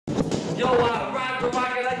Yo, I ride the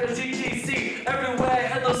rocket like a GTC.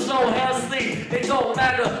 Everywhere in the snow, hell, sleep. It don't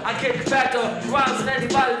matter, I kick factor. Rhymes than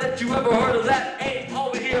anybody that you ever heard of that ain't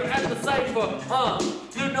over here at the Cypher.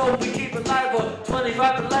 You know we keep it liver,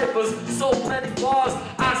 25 lifers, so many bars,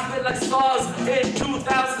 I spit like stars in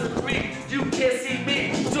 2003. You can't see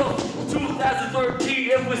me till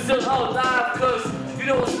 2013 if we're still alive, cause you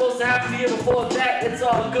know what's supposed to happen here before that, it's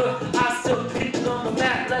all good. I still kick it on the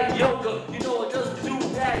mat like yoga, you know I just do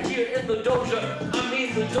that here in the doja, I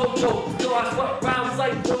mean the dojo, yo I spit rhymes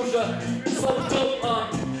like doja, so dope,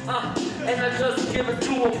 and I just give it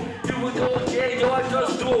to him. You would go again, yo, I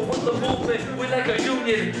just do it with the movement. We like a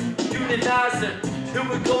union, unionizing. Here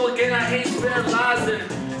we go again, I ain't spiritualizing.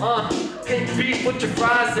 Get beef with your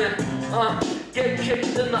fries in. Get kicked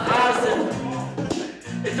in the eyes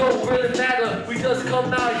and it don't really matter. We just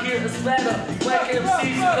come out here and splatter. Black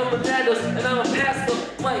MCs coming at us, and I'ma pass the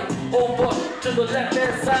mic over to the left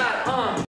hand side.